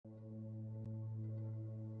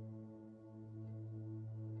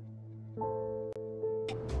Oh.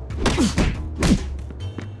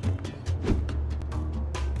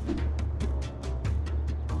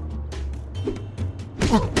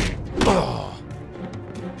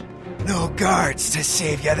 No guards to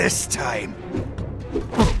save you this time.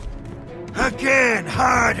 Again,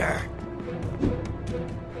 harder.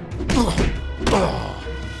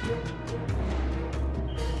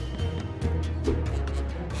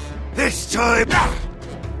 This time...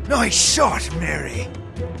 Nice shot, Mary.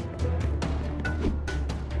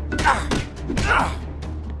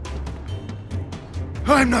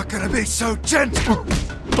 I'm not gonna be so gentle.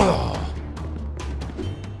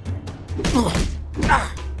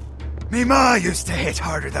 Me ma used to hit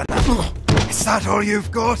harder than that. Is that all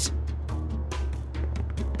you've got?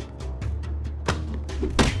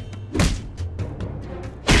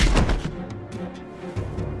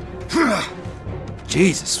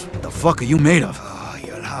 Jesus, what the fuck are you made of? Oh,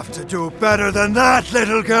 you'll have to do better than that,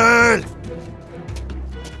 little girl!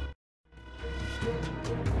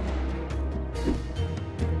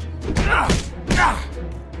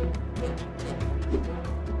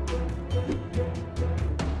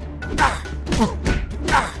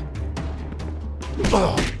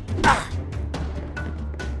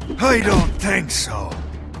 I don't think so.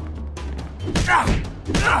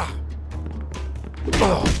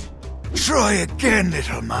 Try again,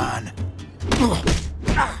 little man.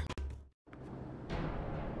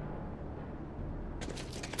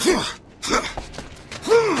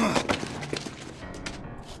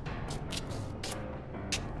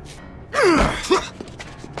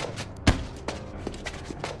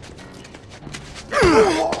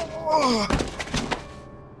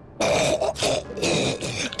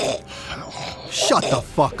 Shut the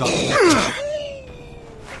fuck up.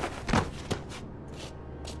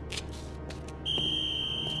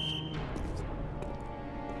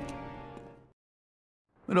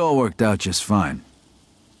 It all worked out just fine.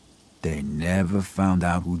 They never found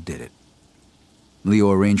out who did it.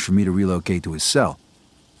 Leo arranged for me to relocate to his cell.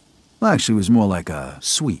 Well, actually, it was more like a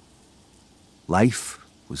suite. Life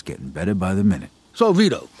was getting better by the minute. So,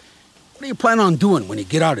 Vito, what do you plan on doing when you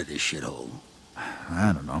get out of this shithole?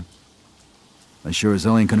 I don't know. I sure as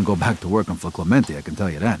hell ain't gonna go back to working for Clemente, I can tell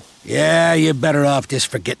you that. Yeah, you're better off just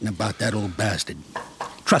forgetting about that old bastard.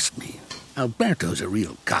 Trust me, Alberto's a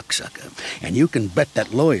real cocksucker, and you can bet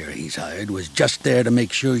that lawyer he's hired was just there to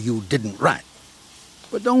make sure you didn't rat.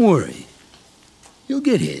 But don't worry, you'll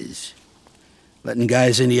get his. Letting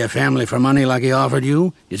guys into your family for money like he offered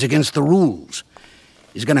you is against the rules.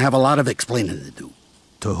 He's gonna have a lot of explaining to do.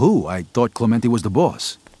 To who? I thought Clemente was the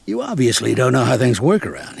boss. You obviously don't know how things work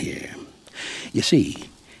around here. You see,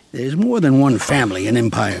 there's more than one family in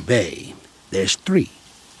Empire Bay. There's 3.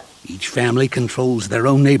 Each family controls their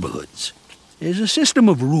own neighborhoods. There's a system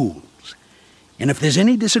of rules. And if there's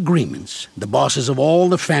any disagreements, the bosses of all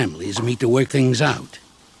the families meet to work things out.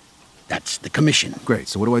 That's the commission. Great,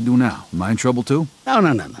 so what do I do now? Am I in trouble too? No,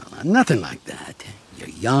 nothing like that. You're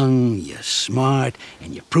young, you're smart,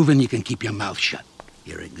 and you've proven you can keep your mouth shut.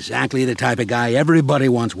 You're exactly the type of guy everybody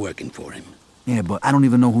wants working for him. Yeah, but I don't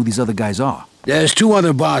even know who these other guys are. There's 2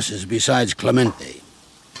 other bosses besides Clemente.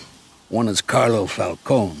 One is Carlo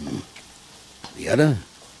Falcone. The other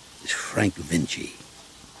is Frank Vinci.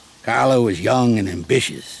 Carlo is young and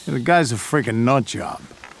ambitious. The guy's a freaking nut job.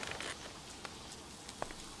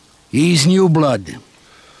 He's new blood,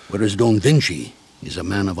 whereas Don Vinci is a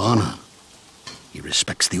man of honor. He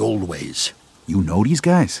respects the old ways. You know these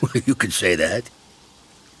guys? You could say that.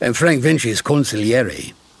 And Frank Vinci is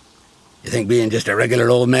consigliere. You think being just a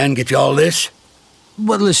regular old man gets you all this?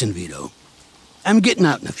 But listen, Vito. I'm getting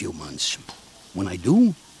out in a few months. When I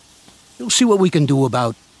do, you'll see what we can do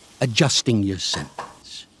about adjusting your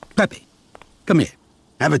sentence. Pepe, come here.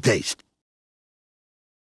 Have a taste.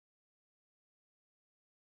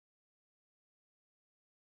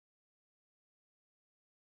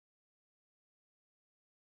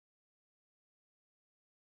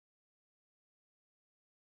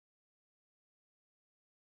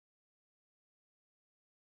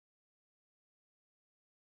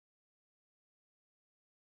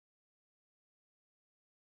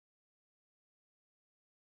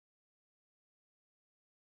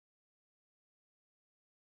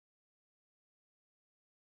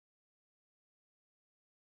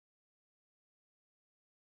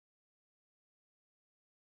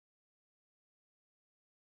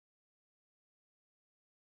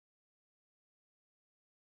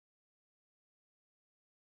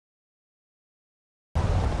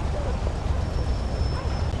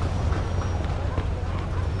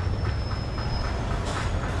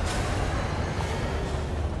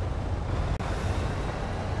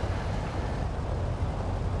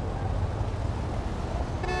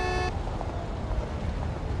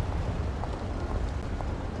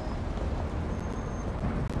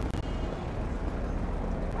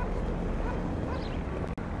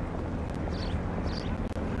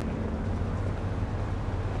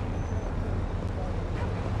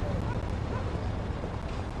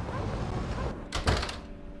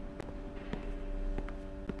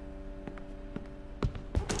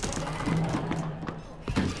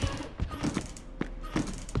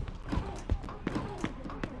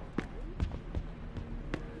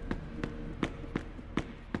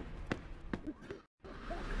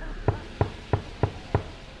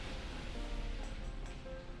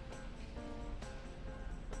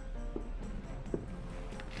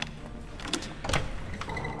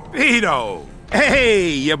 Vito! Hey,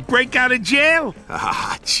 you break out of jail?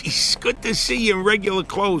 Ah, jeez, good to see you in regular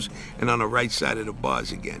clothes and on the right side of the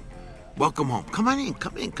bars again. Welcome home. Come on in,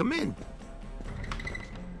 come in.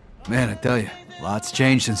 Man, I tell you, lots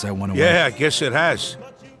changed since I went away. Yeah, I guess it has.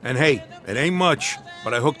 And hey, it ain't much,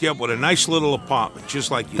 but I hooked you up with a nice little apartment,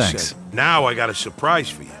 just like you Thanks. said. Now I got a surprise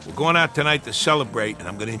for you. We're going out tonight to celebrate, and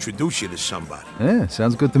I'm gonna introduce you to somebody. Yeah,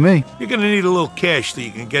 sounds good to me. You're gonna need a little cash so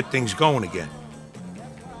you can get things going again.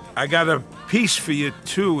 I got a piece for you,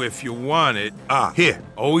 too, if you want it. Ah, here.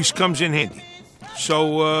 Always comes in handy.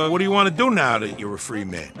 So, what do you want to do now that you're a free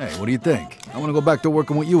man? Hey, what do you think? I want to go back to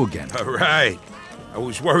working with you again. All right. I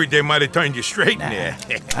was worried they might have turned you straight in there.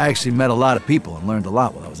 I actually met a lot of people and learned a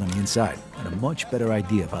lot while I was on the inside. Had a much better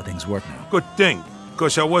idea of how things work now. Good thing,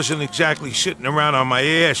 because I wasn't exactly sitting around on my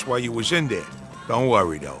ass while you was in there. Don't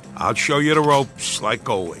worry, though. I'll show you the ropes, like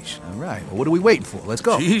always. All right, well, what are we waiting for? Let's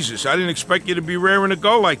go. Jesus, I didn't expect you to be raring to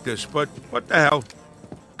go like this, but what the hell?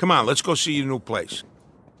 Come on, let's go see your new place.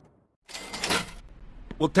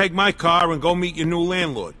 We'll take my car and go meet your new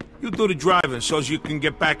landlord. You do the driving so you can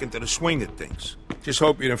get back into the swing of things. Just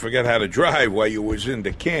hope you didn't forget how to drive while you was in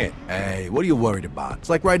the can. Hey, what are you worried about? It's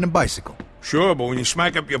like riding a bicycle. Sure, but when you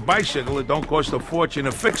smack up your bicycle, it don't cost a fortune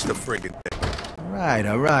to fix the friggin' thing.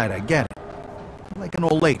 All right, I get it. Like an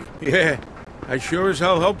old lady. Yeah, I sure as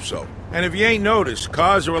hell hope so. And if you ain't noticed,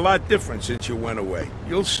 cars are a lot different since you went away.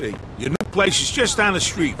 You'll see. Your new place is just down the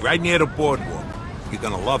street, right near the boardwalk. You're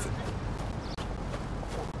gonna love it.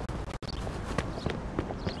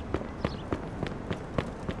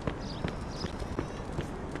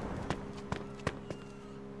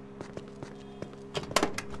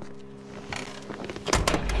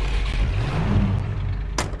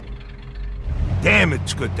 Damn,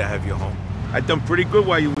 it's good to have you home. I done pretty good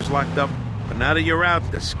while you was locked up, but now that you're out,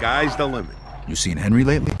 the sky's the limit. You seen Henry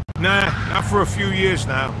lately? Nah, not for a few years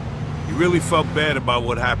now. He really felt bad about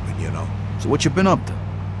what happened, you know. So what you been up to?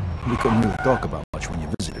 We couldn't really talk about much when you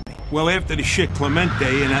visited me. Well, after the shit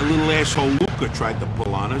Clemente and that little asshole Luca tried to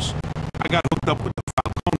pull on us, I got hooked up with the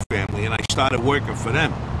Falcone family and I started working for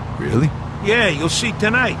them. Really? Yeah, you'll see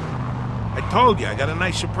tonight. I told you, I got a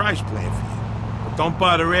nice surprise plan for you. But don't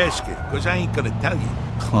bother asking, because I ain't gonna tell you.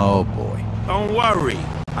 Oh, boy. Don't worry.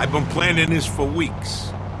 I've been planning this for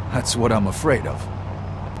weeks. That's what I'm afraid of.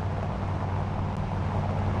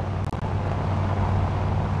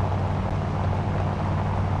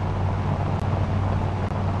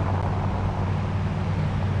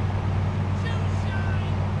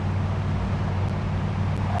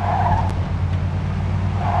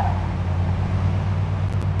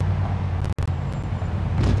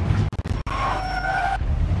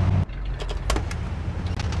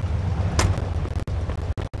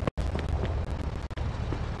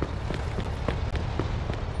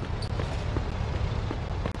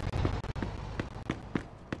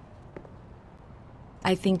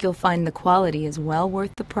 I think you'll find the quality is well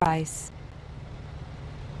worth the price.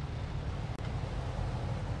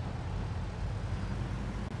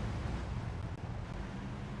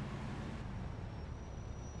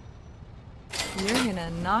 You're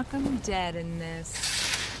gonna knock 'em dead in this.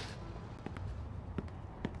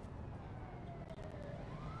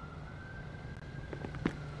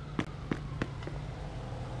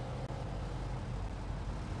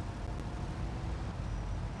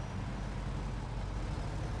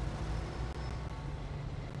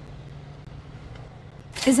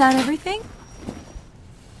 Is that everything?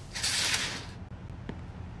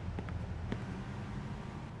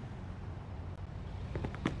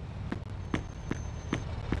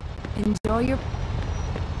 Enjoy your...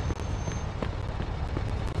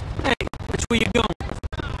 Hey, which way you going?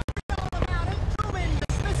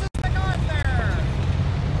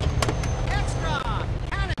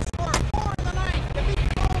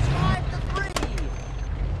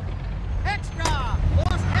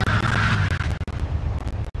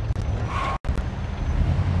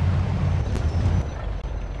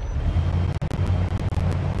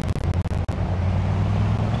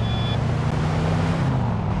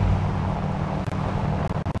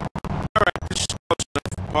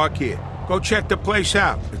 Park here. Go check the place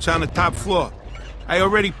out. It's on the top floor. I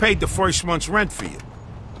already paid the first month's rent for you.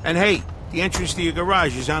 And hey, the entrance to your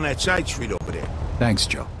garage is on that side street over there. Thanks,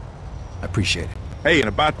 Joe. I appreciate it. Hey, and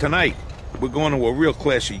about tonight, we're going to a real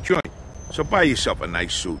classy joint. So buy yourself a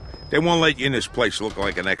nice suit. They won't let you in this place look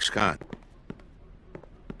like an ex-con.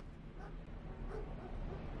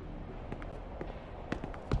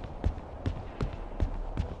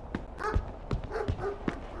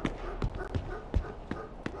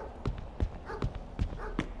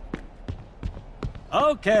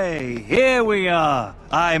 Okay, here we are.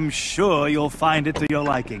 I'm sure you'll find it to your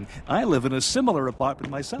liking. I live in a similar apartment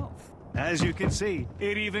myself. As you can see,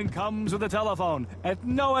 it even comes with a telephone at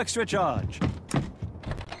no extra charge.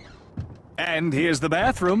 And here's the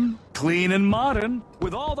bathroom, clean and modern,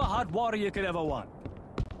 with all the hot water you could ever want.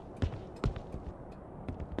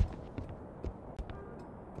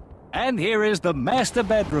 And here is the master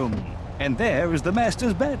bedroom. And there is the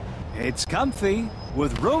master's bed. It's comfy,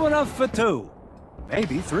 with room enough for 2.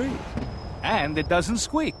 Maybe 3. And it doesn't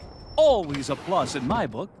squeak. Always a plus in my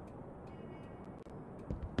book.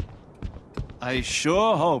 I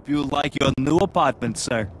sure hope you like your new apartment,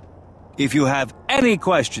 sir. If you have any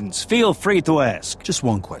questions, feel free to ask. Just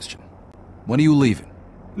one question. When are you leaving?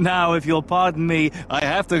 Now, if you'll pardon me, I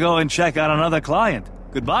have to go and check on another client.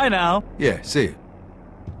 Goodbye now. Yeah, see you.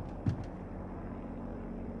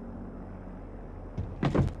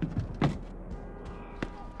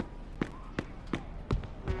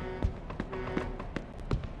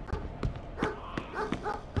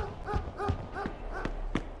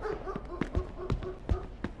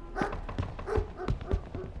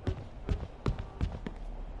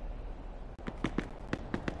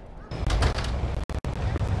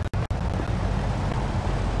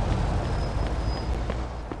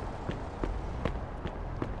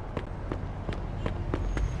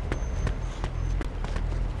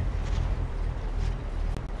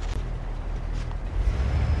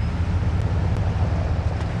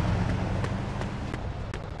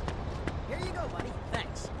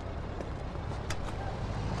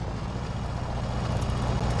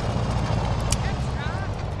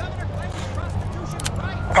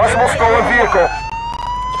 Possible stolen vehicle.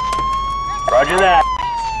 Roger that.